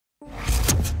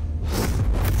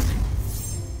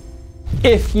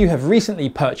If you have recently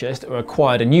purchased or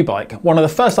acquired a new bike, one of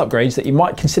the first upgrades that you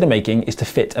might consider making is to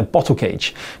fit a bottle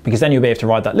cage, because then you'll be able to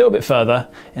ride that little bit further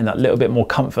in that little bit more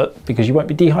comfort because you won't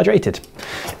be dehydrated.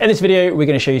 In this video, we're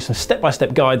going to show you some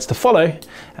step-by-step guides to follow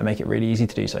and make it really easy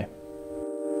to do so.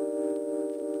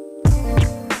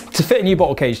 To fit a new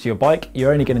bottle cage to your bike,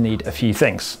 you're only going to need a few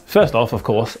things. First off, of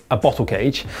course, a bottle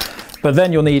cage, but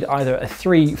then you'll need either a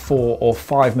 3, 4 or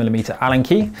 5mm Allen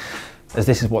key, as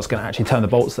this is what's going to actually turn the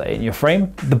bolts that are in your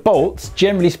frame. The bolts,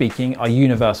 generally speaking, are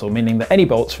universal, meaning that any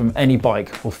bolts from any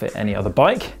bike will fit any other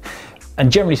bike. And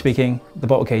generally speaking, the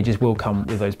bottle cages will come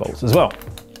with those bolts as well.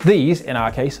 These, in our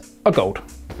case, are gold.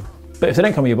 But if they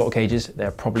don't come with your bottle cages,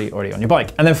 they're probably already on your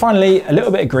bike. And then finally, a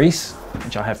little bit of grease,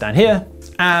 which I have down here,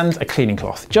 and a cleaning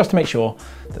cloth, just to make sure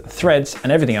that the threads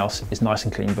and everything else is nice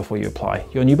and clean before you apply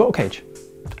your new bottle cage.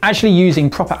 Actually using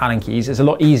proper Allen keys is a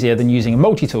lot easier than using a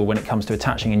multi-tool when it comes to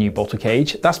attaching a new bottle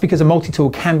cage. That's because a multi-tool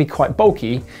can be quite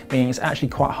bulky, meaning it's actually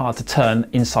quite hard to turn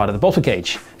inside of the bottle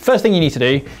cage. First thing you need to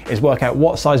do is work out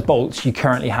what size bolts you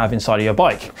currently have inside of your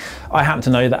bike. I happen to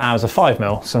know that ours are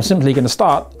 5mm, so I'm simply going to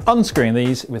start unscrewing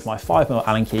these with my 5mm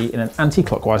Allen key in an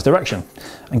anti-clockwise direction.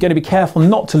 I'm going to be careful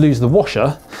not to lose the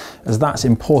washer, as that's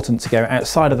important to go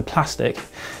outside of the plastic,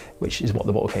 which is what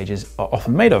the bottle cages are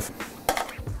often made of.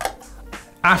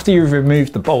 After you've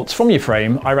removed the bolts from your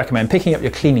frame, I recommend picking up your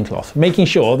cleaning cloth, making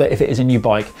sure that if it is a new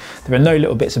bike, there are no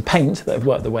little bits of paint that have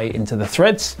worked their way into the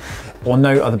threads, or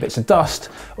no other bits of dust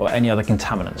or any other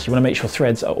contaminants. You want to make sure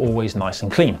threads are always nice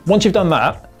and clean. Once you've done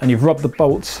that and you've rubbed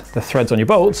the threads on your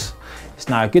bolts, it's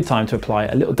now a good time to apply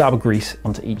a little dab of grease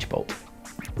onto each bolt.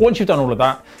 Once you've done all of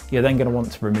that, you're then going to want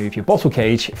to remove your bottle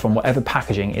cage from whatever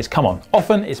packaging it's come on.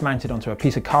 Often it's mounted onto a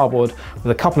piece of cardboard with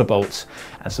a couple of bolts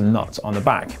and some nuts on the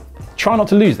back. Try not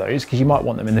to lose those because you might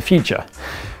want them in the future.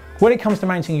 When it comes to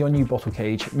mounting your new bottle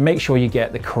cage, make sure you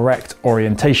get the correct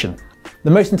orientation.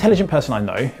 The most intelligent person I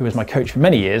know, who was my coach for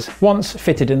many years, once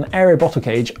fitted an aero bottle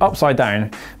cage upside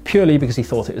down purely because he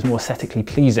thought it was more aesthetically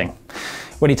pleasing.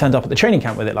 When he turned up at the training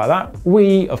camp with it like that,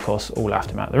 we, of course, all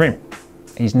laughed him out of the room.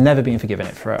 He's never been forgiven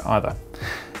it for it either.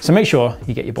 So make sure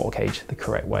you get your bottle cage the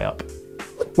correct way up.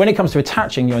 When it comes to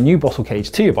attaching your new bottle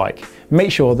cage to your bike,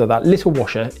 make sure that that little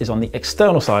washer is on the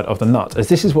external side of the nut, as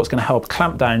this is what's going to help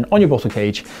clamp down on your bottle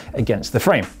cage against the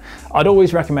frame. I'd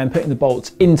always recommend putting the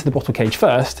bolts into the bottle cage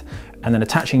first and then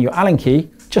attaching your Allen key,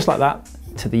 just like that,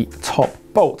 to the top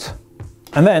bolt.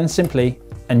 And then simply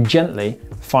and gently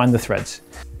find the threads.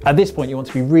 At this point, you want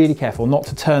to be really careful not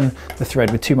to turn the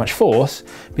thread with too much force,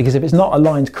 because if it's not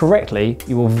aligned correctly,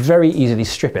 you will very easily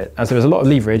strip it, as there is a lot of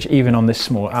leverage even on this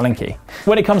small Allen key.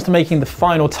 When it comes to making the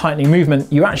final tightening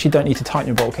movement, you actually don't need to tighten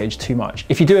your bottle cage too much.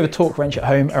 If you do have a torque wrench at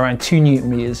home, around 2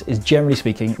 Nm is generally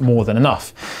speaking more than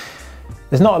enough.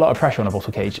 There's not a lot of pressure on a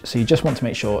bottle cage, so you just want to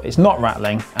make sure it's not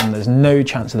rattling and there's no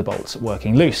chance of the bolts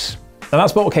working loose. And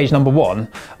that's bottle cage number 1.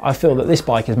 I feel that this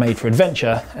bike is made for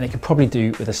adventure and it could probably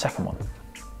do with a second one.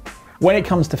 When it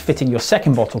comes to fitting your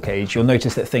second bottle cage, you'll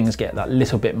notice that things get that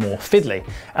little bit more fiddly.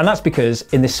 And that's because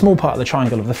in this small part of the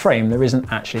triangle of the frame, there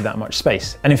isn't actually that much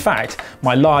space. And in fact,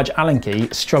 my large Allen key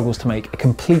struggles to make a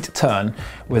complete turn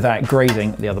without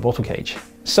grazing the other bottle cage.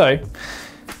 So,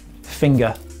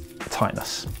 finger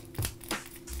tightness.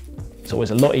 It's always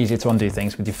a lot easier to undo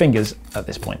things with your fingers at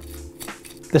this point.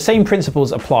 The same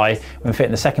principles apply when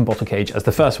fitting the second bottle cage as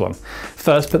the first one.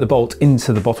 First, put the bolt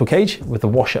into the bottle cage with the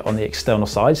washer on the external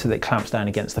side so that it clamps down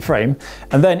against the frame,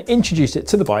 and then introduce it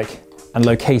to the bike and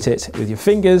locate it with your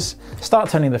fingers. Start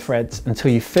turning the threads until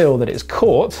you feel that it's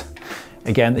caught.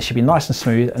 Again, this should be nice and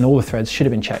smooth and all the threads should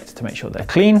have been checked to make sure they're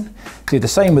clean. Do the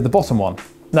same with the bottom one.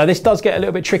 Now this does get a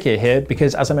little bit trickier here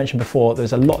because, as I mentioned before,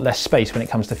 there's a lot less space when it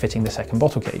comes to fitting the second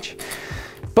bottle cage.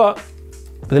 But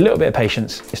with a little bit of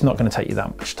patience, it's not going to take you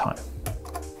that much time.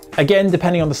 Again,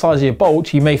 depending on the size of your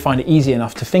bolt, you may find it easy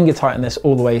enough to finger tighten this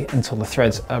all the way until the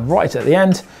threads are right at the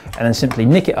end, and then simply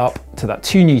nick it up to that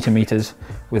 2 Nm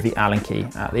with the Allen key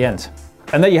at the end.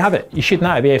 And there you have it. You should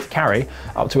now be able to carry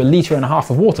up to 1.5 litres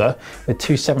of water with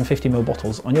 2 750ml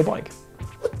bottles on your bike.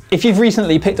 If you've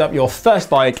recently picked up your first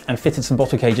bike and fitted some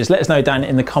bottle cages, let us know down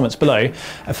in the comments below.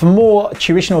 And for more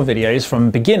tuitional videos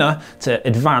from beginner to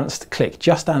advanced, click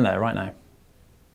just down there right now.